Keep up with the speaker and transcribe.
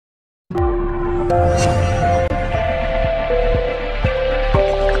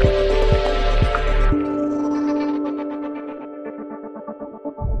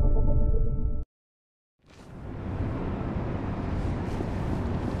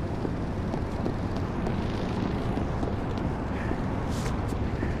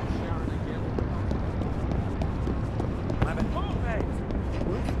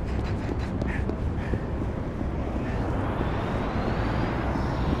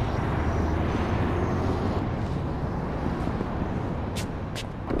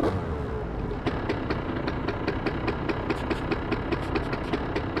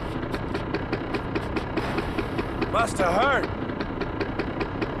Must have hurt.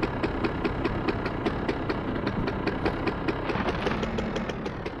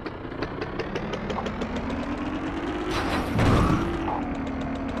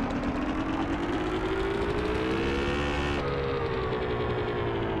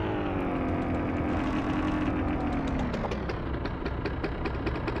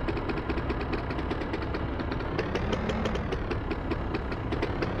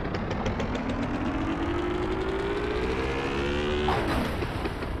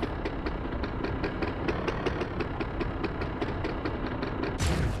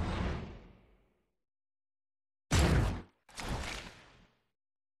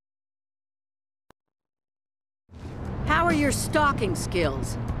 How are your stalking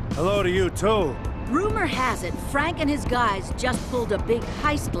skills? Hello to you, too. Rumor has it Frank and his guys just pulled a big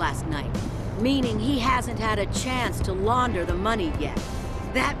heist last night, meaning he hasn't had a chance to launder the money yet.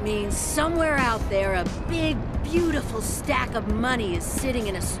 That means somewhere out there a big, beautiful stack of money is sitting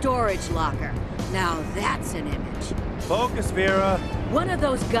in a storage locker. Now that's an image. Focus, Vera. One of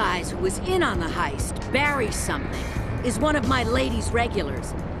those guys who was in on the heist, Barry something, is one of my lady's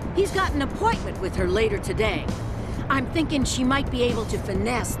regulars. He's got an appointment with her later today. I'm thinking she might be able to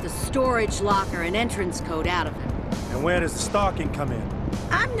finesse the storage locker and entrance code out of him. And where does the stalking come in?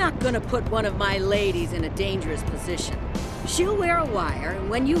 I'm not gonna put one of my ladies in a dangerous position. She'll wear a wire, and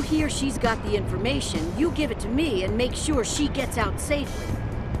when you hear she's got the information, you give it to me and make sure she gets out safely.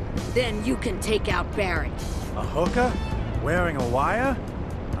 Then you can take out Barry. A hooker? Wearing a wire?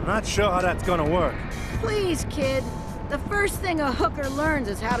 I'm not sure how that's gonna work. Please, kid. The first thing a hooker learns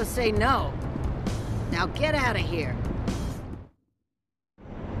is how to say no. Now get out of here.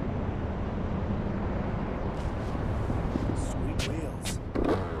 Sweet wheels.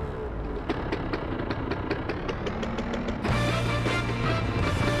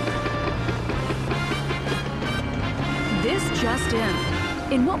 This just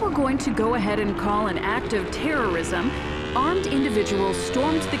in what we're going to go ahead and call an act of terrorism, armed individuals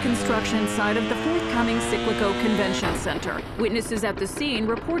stormed the construction site of the forthcoming Cyclico Convention Center. Witnesses at the scene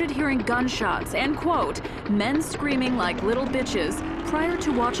reported hearing gunshots and, quote, men screaming like little bitches prior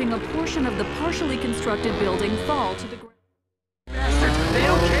to watching a portion of the partially constructed building fall to the ground. They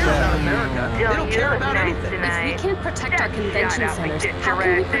don't care about America. They don't care about anything. If we can't protect our convention centers, how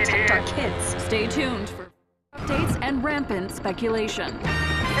can we protect our kids? Stay tuned for updates and rampant speculation.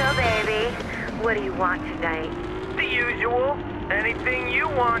 So, baby, what do you want tonight? The usual. Anything you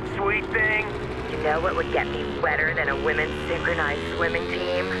want, sweet thing. You know what would get me wetter than a women's synchronized swimming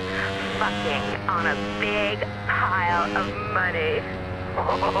team? Fucking on a big pile of money.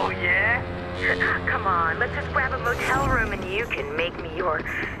 Oh, yeah? Come on, let's just grab a motel room and you can make me your...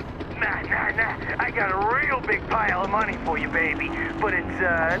 Nah. I got a real big pile of money for you, baby. But it's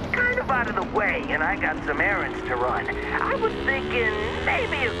kind of out of the way, and I got some errands to run. I was thinking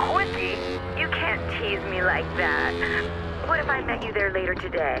maybe a quickie. You can't tease me like that. What if I met you there later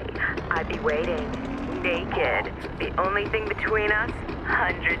today? I'd be waiting, naked. The only thing between us,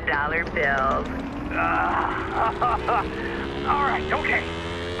 $100 bills. All right, okay.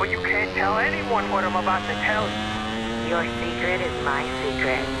 But you can't tell anyone what I'm about to tell you. Your secret is my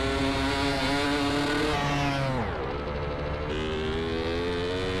secret.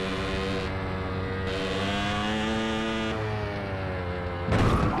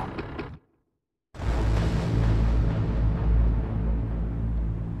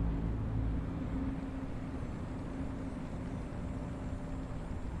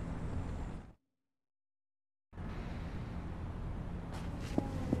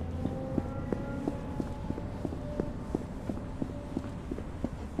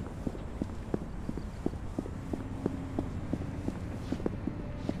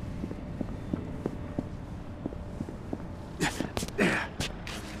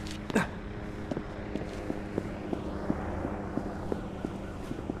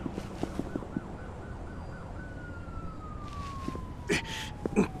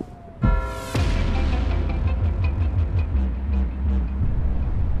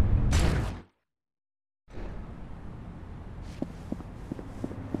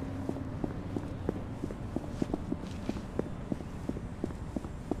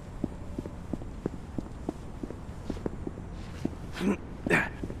 Go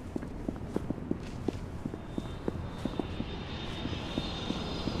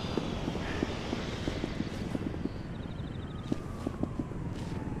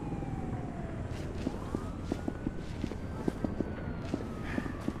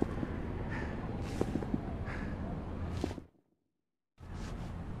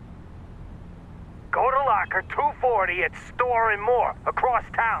to locker 240 at Store and More, across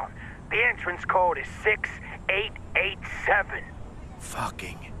town. The entrance code is 6887.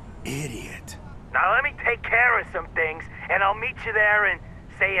 Fucking idiot. Now let me take care of some things, and I'll meet you there in,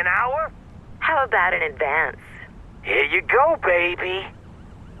 say, an hour? How about in advance? Here you go, baby.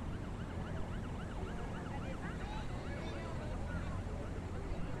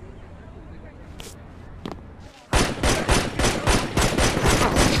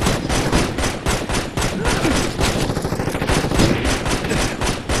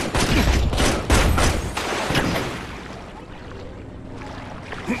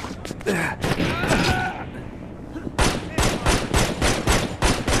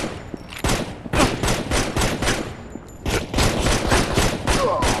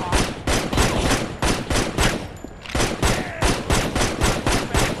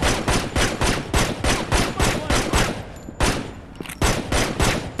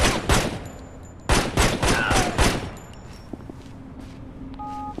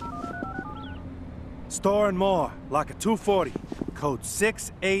 Store and More, locker 240, code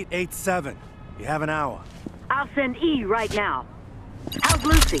 6887. You have an hour. I'll send E right now. How's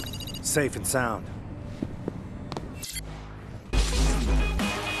Lucy? Safe and sound.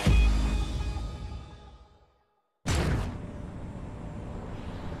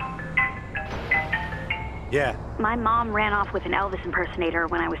 Yeah. My mom ran off with an Elvis impersonator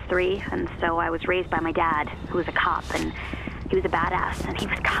when I was 3, and so I was raised by my dad, who was a cop, and he was a badass, and he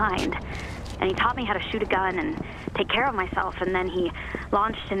was kind. And he taught me how to shoot a gun and take care of myself, and then he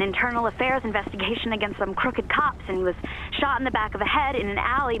launched an internal affairs investigation against some crooked cops, and he was shot in the back of the head in an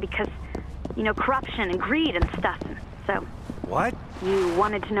alley because, you know, corruption and greed and stuff. So... What? You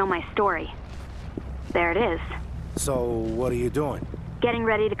wanted to know my story. There it is. So, what are you doing? Getting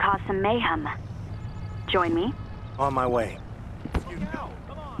ready to cause some mayhem. Join me. On my way.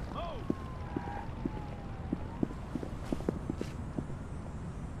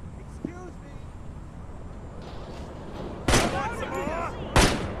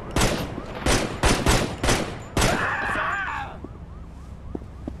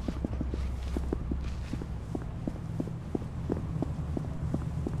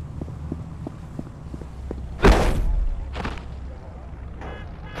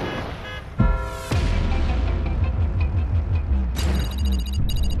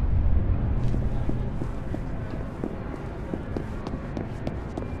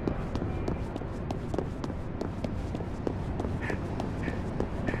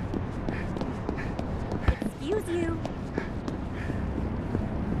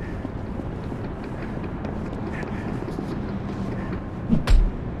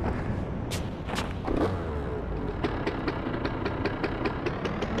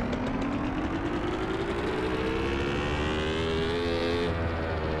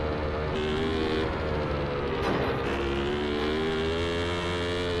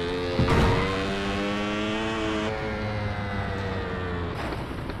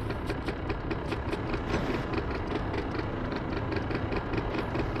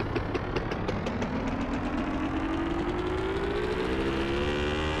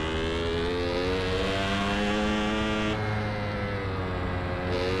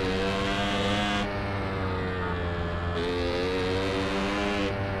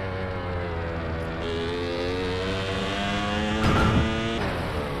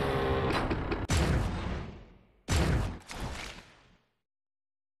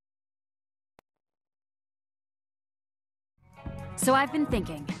 So I've been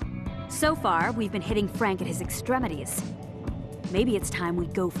thinking. So far, we've been hitting Frank at his extremities. Maybe it's time we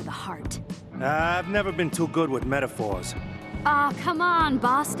go for the heart. I've never been too good with metaphors. Aw, come on,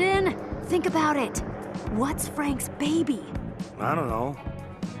 Boston! Think about it. What's Frank's baby? I don't know.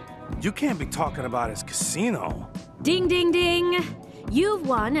 You can't be talking about his casino. Ding, ding, ding! You've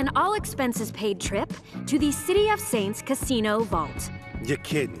won an all-expenses-paid trip to the City of Saints Casino Vault. You're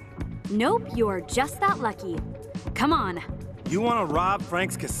kidding. Nope, you're just that lucky. Come on. You want to rob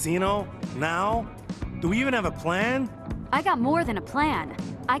Frank's casino? Now? Do we even have a plan? I got more than a plan.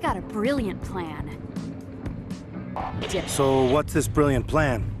 I got a brilliant plan. So what's this brilliant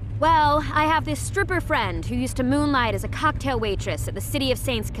plan? Well, I have this stripper friend who used to moonlight as a cocktail waitress at the City of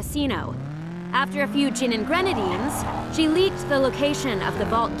Saints Casino. After a few gin and grenadines, she leaked the location of the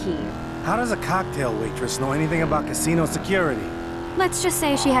vault key. How does a cocktail waitress know anything about casino security? Let's just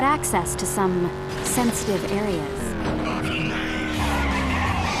say she had access to some sensitive areas.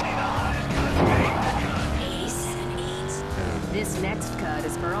 This next cut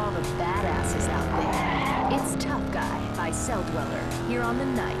is for all the badasses out there. It's Tough Guy by Cell Dweller, here on the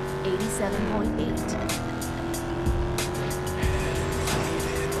night, 87.8.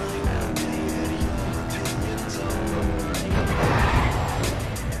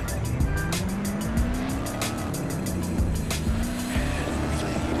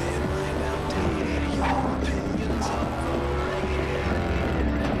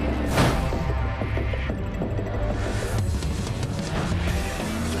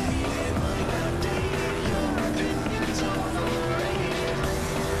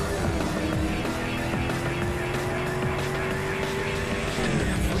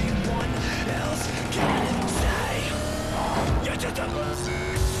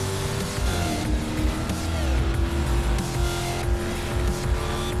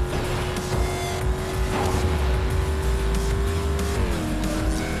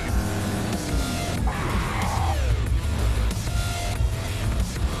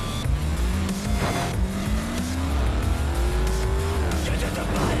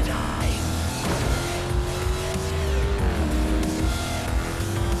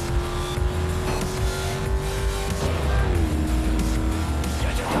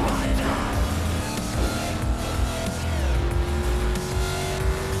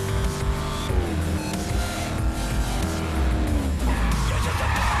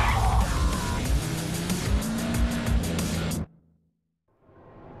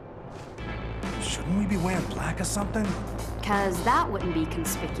 Shouldn't we be wearing black or something? 'Cause that wouldn't be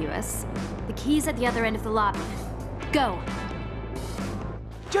conspicuous. The key's at the other end of the lobby. Go.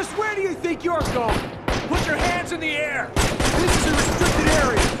 Just where do you think you're going? Put your hands in the air! This is a restricted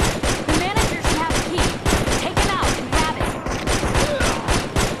area! The manager should have the key. Take him out and grab it.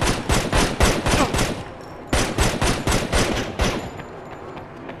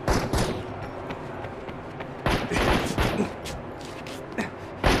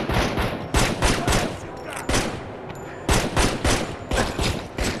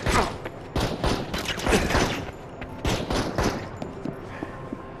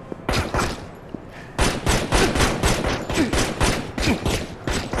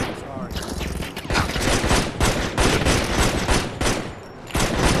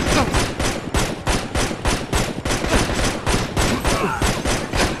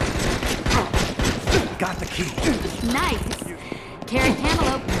 Nice. Carrot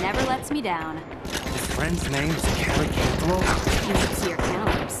Cantaloupe never lets me down. His friend's name's Carrot Cantaloupe? Give it to your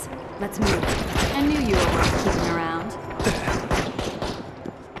cantaloupes. Let's move. I knew you were worth keeping around.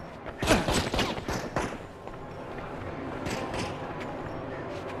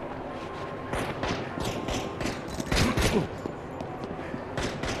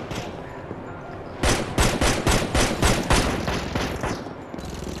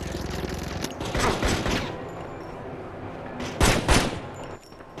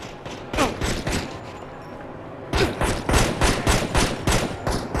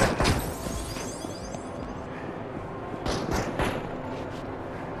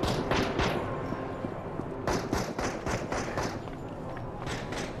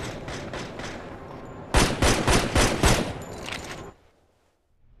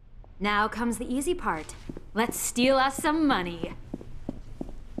 Now comes the easy part. Let's steal us some money.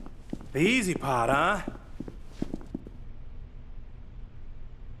 The easy part, huh?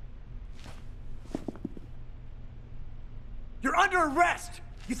 You're under arrest!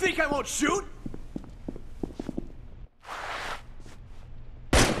 You think I won't shoot?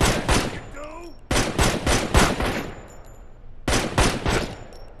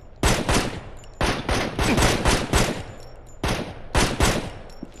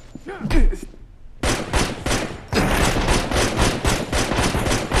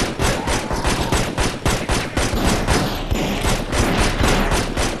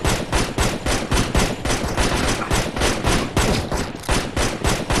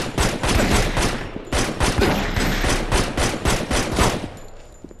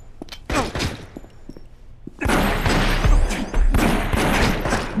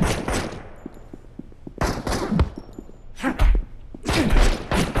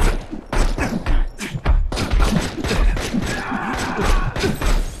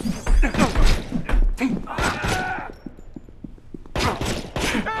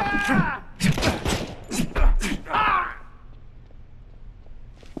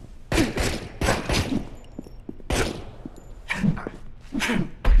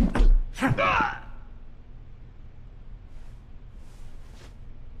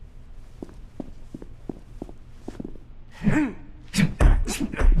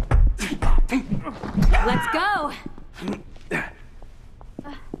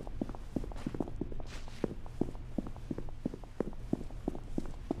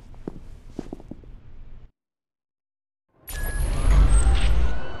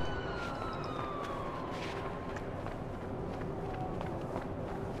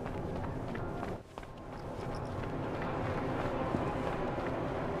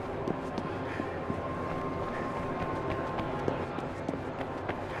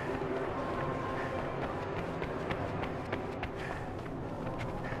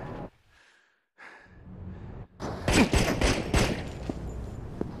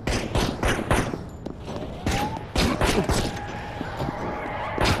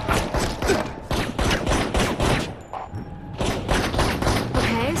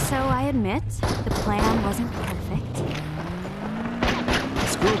 admit, the plan wasn't perfect.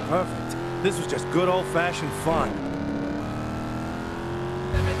 Screw perfect. This was just good old-fashioned fun.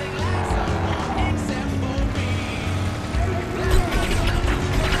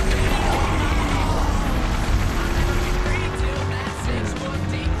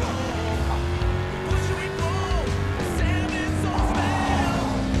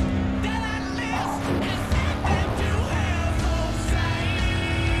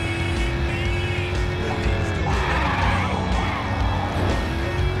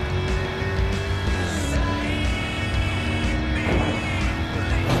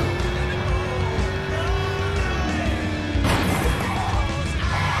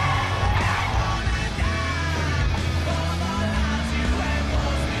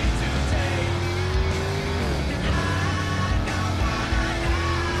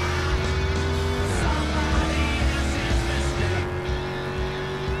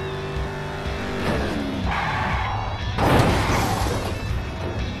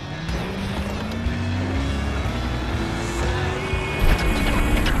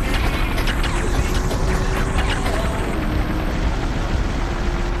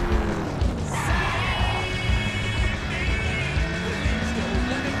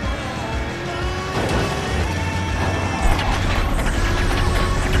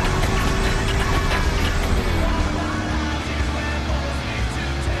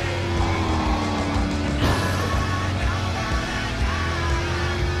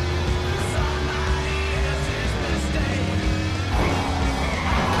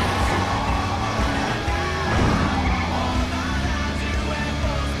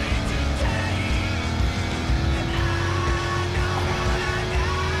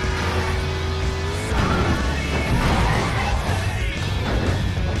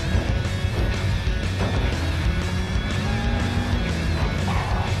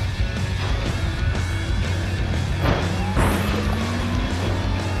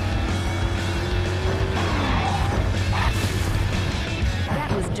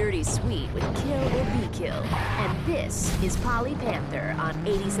 Sweet with Kill or Be Killed. And this is Polly Panther on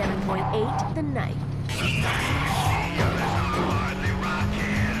 87.8 The Night.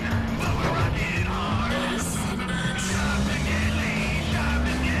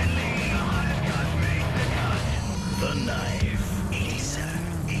 The Knife,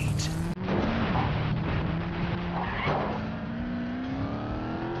 87.8.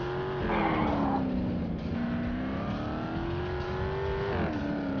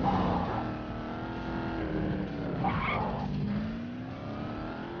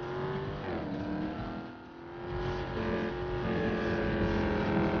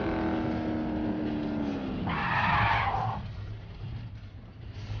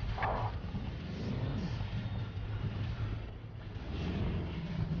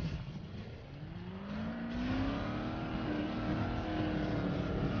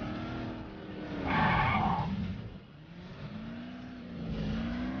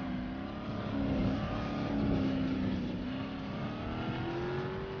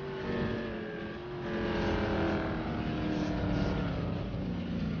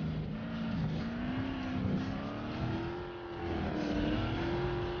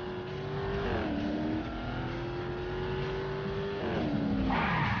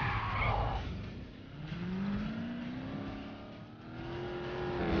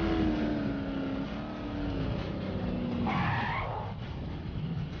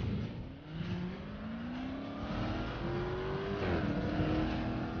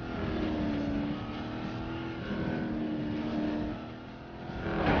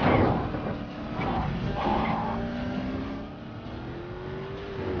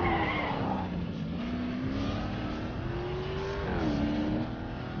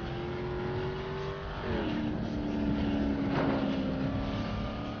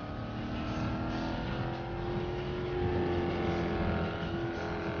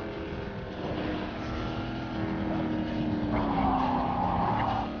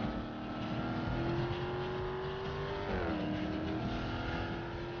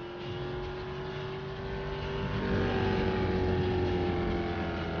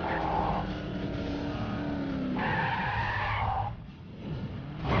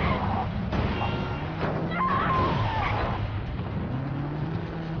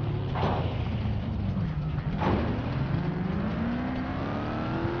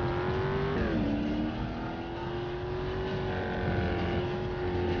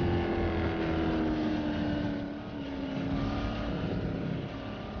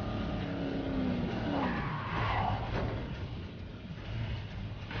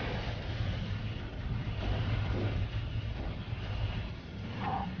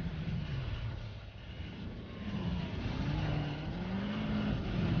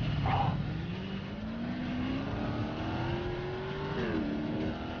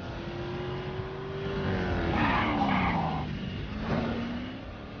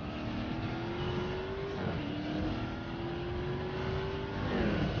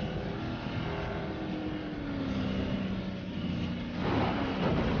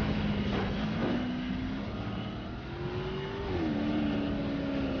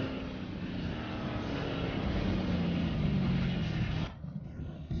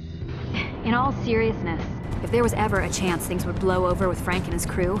 all seriousness, if there was ever a chance things would blow over with Frank and his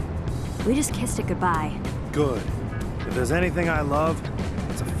crew, we just kissed it goodbye. Good. If there's anything I love,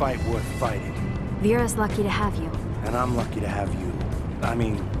 it's a fight worth fighting. Vera's lucky to have you. And I'm lucky to have you. I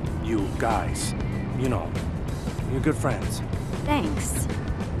mean, you guys. You know, you're good friends. Thanks.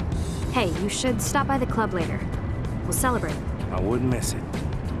 Hey, you should stop by the club later. We'll celebrate. I wouldn't miss it.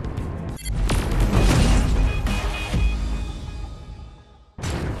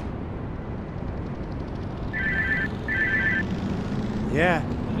 Yeah.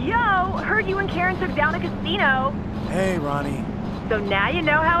 Yo, heard you and Karen took down a casino. Hey, Ronnie. So now you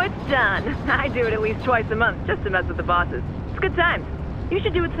know how it's done. I do it at least twice a month just to mess with the bosses. It's good times. You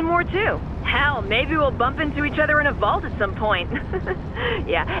should do it some more too. Hell, maybe we'll bump into each other in a vault at some point.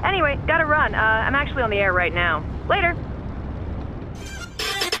 Yeah, anyway, gotta run. I'm actually on the air right now. Later.